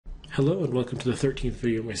Hello and welcome to the 13th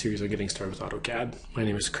video in my series on getting started with AutoCAD. My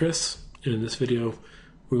name is Chris, and in this video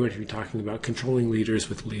we're going to be talking about controlling leaders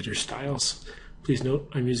with leader styles. Please note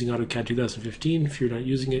I'm using AutoCAD 2015. If you're not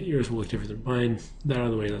using it, yours will look different than mine. That out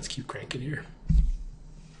of the way, let's keep cranking here.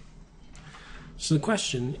 So the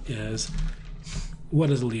question is, what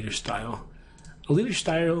is a leader style? A leader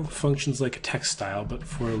style functions like a text style but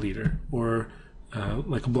for a leader, or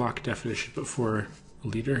like a block definition but for a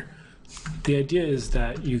leader. The idea is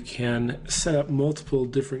that you can set up multiple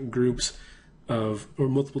different groups of, or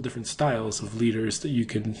multiple different styles of leaders that you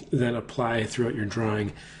can then apply throughout your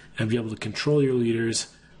drawing and be able to control your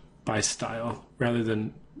leaders by style rather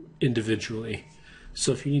than individually.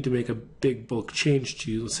 So if you need to make a big bulk change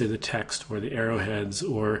to, let's say, the text or the arrowheads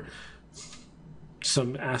or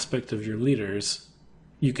some aspect of your leaders,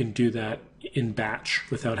 you can do that in batch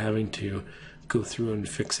without having to go through and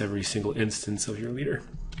fix every single instance of your leader.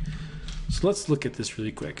 So let's look at this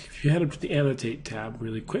really quick. If you head up to the Annotate tab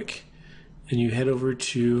really quick, and you head over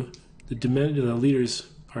to the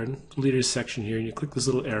leaders section here, and you click this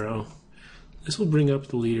little arrow, this will bring up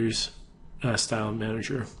the leaders style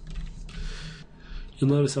manager.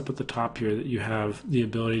 You'll notice up at the top here that you have the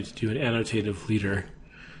ability to do an annotative leader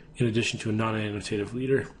in addition to a non-annotative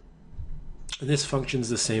leader. And this functions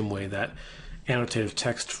the same way that annotative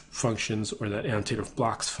text functions or that annotative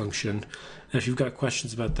blocks function. And if you've got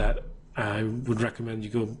questions about that, I would recommend you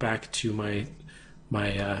go back to my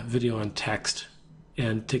video on text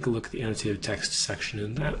and take a look at the annotative text section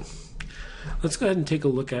in that. Let's go ahead and take a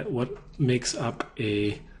look at what makes up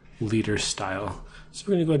a leader style. So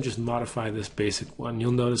we're going to go ahead and just modify this basic one.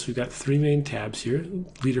 You'll notice we've got three main tabs here: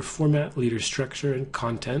 leader format, leader structure, and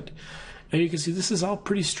content. And you can see this is all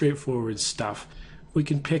pretty straightforward stuff. We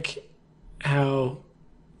can pick how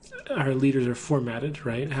our leaders are formatted,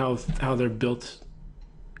 right? How they're built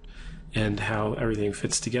and how everything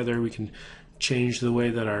fits together. We can change the way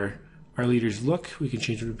that our leaders look. We can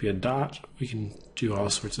change it to be a dot. We can do all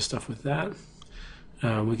sorts of stuff with that.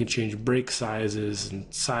 We can change break sizes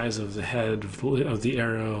and size of the head of the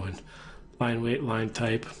arrow and line weight, line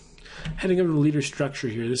type. Heading over to leader structure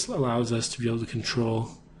here, this allows us to be able to control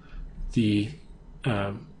the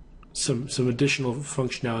some additional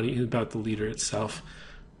functionality about the leader itself.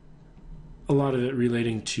 A lot of it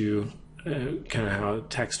relating to kind of how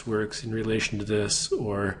text works in relation to this,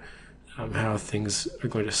 or how things are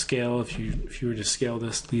going to scale. If you were to scale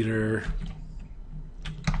this leader,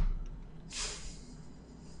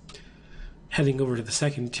 heading over to the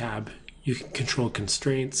second tab, you can control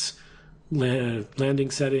constraints,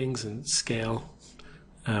 landing settings, and scale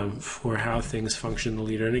for how things function in the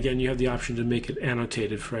leader. And again, you have the option to make it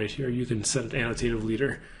annotative right here. You can set an annotative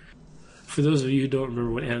leader. For those of you who don't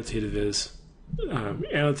remember what annotative is,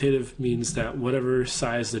 annotative means that whatever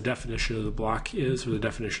size the definition of the block is, or the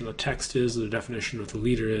definition of the text is, or the definition of the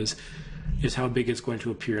leader is how big it's going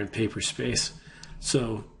to appear in paper space.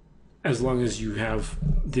 So as long as you have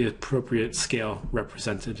the appropriate scale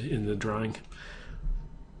represented in the drawing.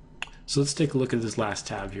 So let's take a look at this last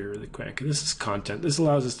tab here really quick. This is content. This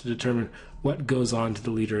allows us to determine what goes on to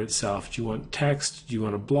the leader itself. Do you want text? Do you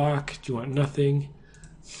want a block? Do you want nothing?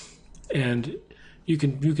 And you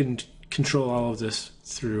can control all of this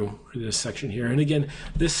through this section here. And again,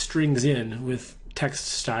 this strings in with text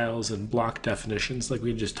styles and block definitions like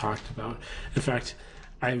we just talked about. In fact,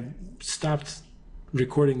 I stopped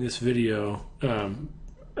recording this video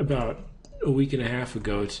about a week and a half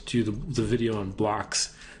ago to do the video on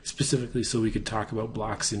blocks, specifically so we could talk about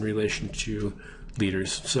blocks in relation to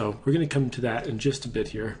leaders. So we're going to come to that in just a bit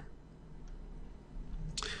here.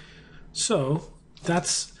 So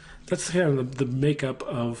that's kind of the makeup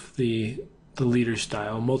of the leader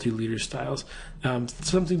style, multi-leader styles.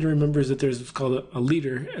 Something to remember is that there's what's called a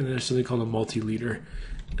leader, and there's something called a multi-leader.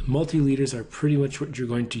 Multi-leaders are pretty much what you're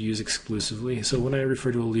going to use exclusively. So when I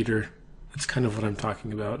refer to a leader, that's kind of what I'm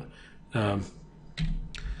talking about.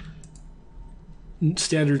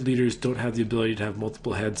 Standard leaders don't have the ability to have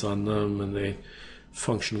multiple heads on them, and they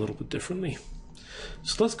function a little bit differently.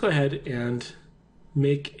 So let's go ahead and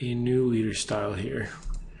make a new leader style here.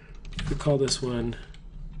 We call this one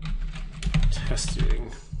testing.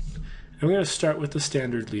 I'm going to start with the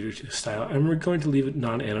standard leader style, and we're going to leave it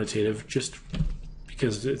non-annotative just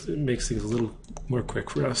because it makes things a little more quick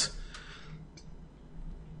for us.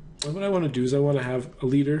 And what I want to do is I want to have a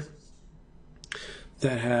leader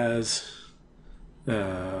that has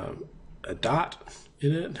a dot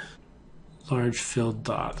in it, large filled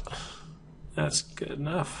dot. That's good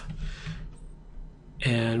enough.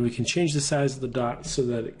 And we can change the size of the dot so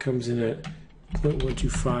that it comes in at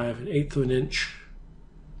 0.125, an eighth of an inch.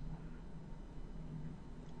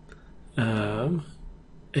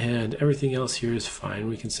 and everything else here is fine.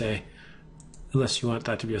 We can say, unless you want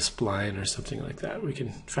that to be a spline or something like that, we can,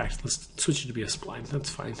 in fact, let's switch it to be a spline. That's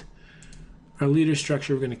fine. Our leader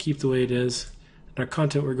structure we're going to keep the way it is. And our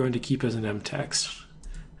content we're going to keep as an M text.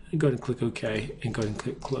 And go ahead and click OK and go ahead and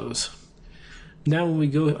click close. Now when we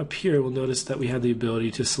go up here, we'll notice that we have the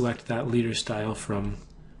ability to select that leader style from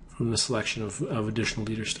the selection of additional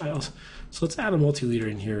leader styles. So let's add a multi-leader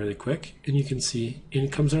in here really quick, and you can see in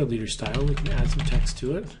comes our leader style. We can add some text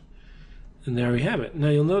to it, and there we have it. Now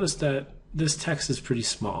you'll notice that this text is pretty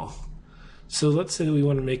small. So let's say that we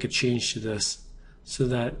want to make a change to this so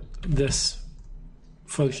that this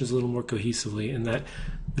functions a little more cohesively and that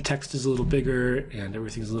the text is a little bigger and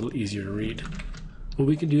everything's a little easier to read. What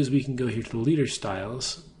we can do is we can go here to the leader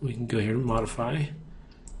styles. We can go here to modify.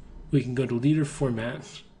 We can go to leader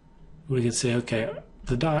format. We can say, okay,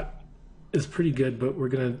 the dot is pretty good, but we're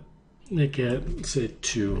going to make it, say,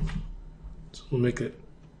 2. So we'll make it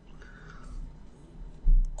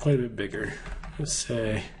quite a bit bigger. Let's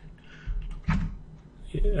say,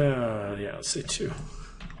 yeah, let's say 2.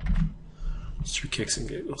 Just for kicks and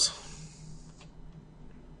giggles.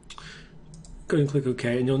 Go ahead and click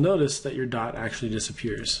OK, and you'll notice that your dot actually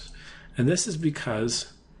disappears. And this is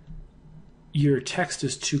because your text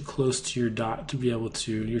is too close to your dot to be able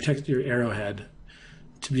to, your arrowhead,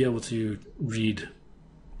 to be able to read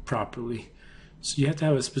properly. So you have to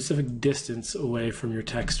have a specific distance away from your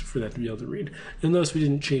text for that to be able to read. You'll notice we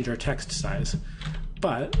didn't change our text size,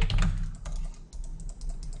 but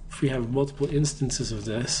if we have multiple instances of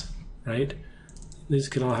this, right, these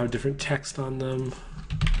can all have different text on them,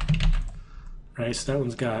 right? So that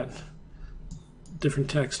one's got different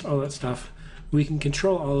text, all that stuff. We can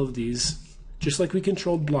control all of these just like we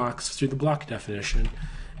controlled blocks through the block definition,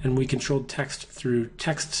 and we controlled text through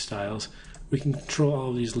text styles. We can control all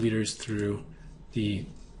of these leaders through the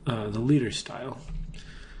leader style.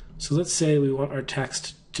 So let's say we want our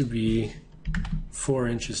text to be 4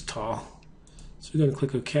 inches tall. So we're going to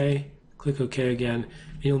click OK again,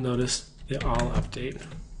 and you'll notice they all update.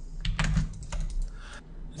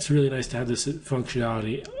 It's really nice to have this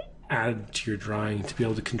functionality added to your drawing to be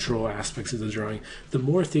able to control aspects of the drawing. The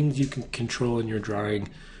more things you can control in your drawing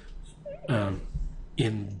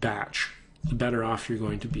in batch, the better off you're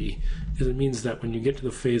going to be, because it means that when you get to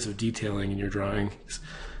the phase of detailing in your drawings,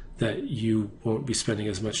 that you won't be spending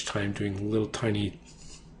as much time doing little tiny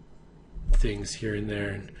things here and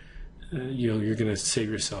there, and you're going to save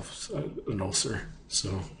yourself an ulcer.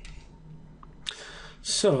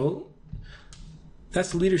 So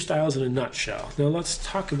that's leader styles in a nutshell. Now let's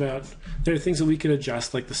talk about, there are things that we can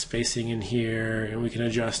adjust, like the spacing in here, and we can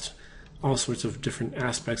adjust all sorts of different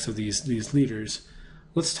aspects of these leaders.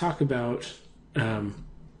 Let's talk about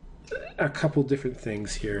a couple different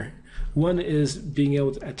things here. One is being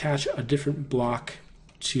able to attach a different block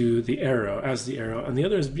to the arrow, as the arrow, and the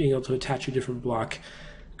other is being able to attach a different block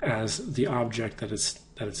as the object that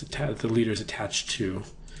the leader is attached to.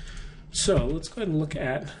 So let's go ahead and look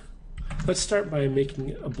at, let's start by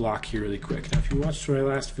making a block here really quick. Now if you watched my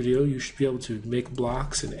last video, you should be able to make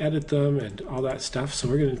blocks and edit them and all that stuff. So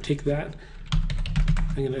we're going to take that.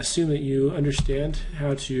 I'm going to assume that you understand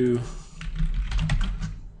how to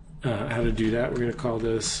do that. We're going to call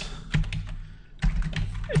this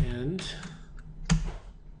end.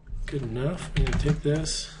 Good enough. I'm going to take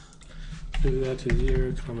this, move that to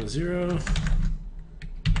 0, 0.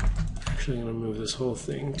 Actually, I'm going to move this whole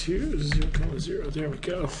thing to 0, 0. There we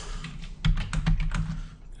go.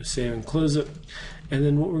 Save and close it. And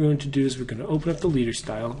then what we're going to do is we're going to open up the leader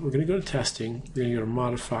style. We're going to go to testing. We're going to go to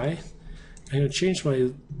modify. I'm going to change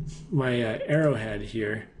my arrowhead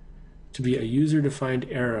here to be a user-defined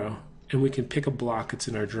arrow, and we can pick a block that's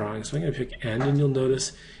in our drawing. So I'm going to pick end, and you'll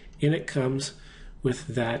notice in it comes with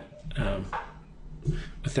that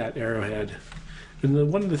arrowhead.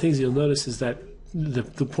 And one of the things you'll notice is that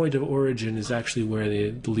the point of origin is actually where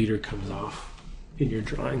the leader comes off in your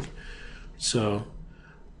drawing. So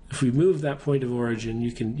if we move that point of origin,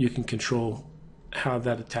 you can control how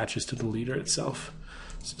that attaches to the leader itself.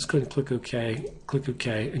 So let's go ahead and click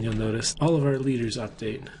OK, and you'll notice all of our leaders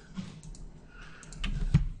update.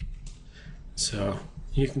 So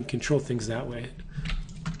you can control things that way.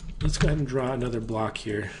 Let's go ahead and draw another block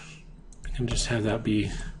here, and just have that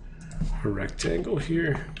be a rectangle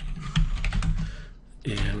here.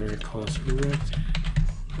 And we're going to call this a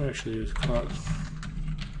rectangle. Actually, let's call it,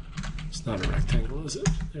 it's not a rectangle, is it?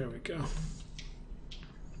 There we go.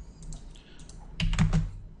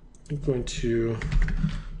 I'm going to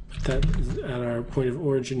put that at our point of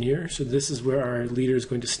origin here. So this is where our leader is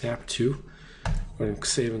going to snap to. We're going to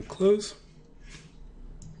save and close.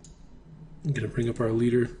 I'm going to bring up our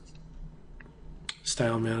leader style.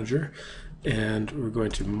 Style Manager, and we're going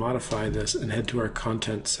to modify this and head to our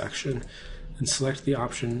content section and select the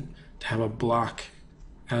option to have a block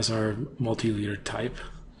as our multi-leader type.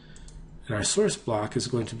 And our source block is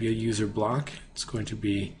going to be a user block. It's going to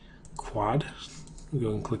be quad. We'll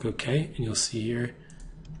go and click OK, and you'll see here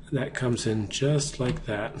that comes in just like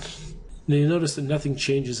that. Now you notice that nothing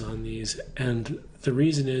changes on these, and the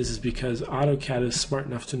reason is because AutoCAD is smart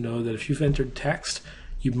enough to know that if you've entered text,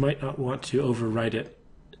 you might not want to overwrite it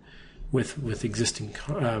with existing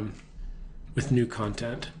with new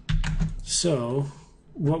content. So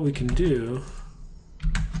what we can do,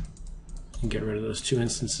 and get rid of those two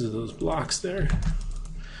instances of those blocks there,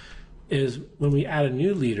 is when we add a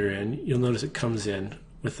new leader in, you'll notice it comes in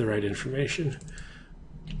with the right information.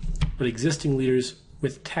 But existing leaders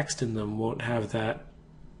with text in them won't have the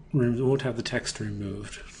text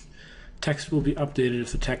removed. Text will be updated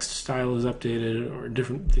if the text style is updated or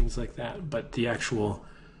different things like that, but the actual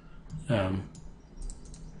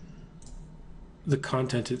the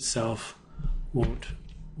content itself won't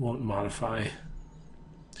modify.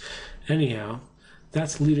 Anyhow,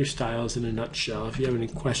 that's leader styles in a nutshell. If you have any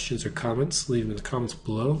questions or comments, leave them in the comments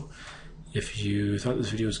below. If you thought this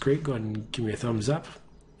video was great, go ahead and give me a thumbs up.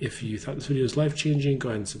 If you thought this video was life-changing, go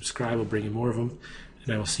ahead and subscribe. I'll bring you more of them,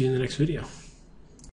 and I will see you in the next video.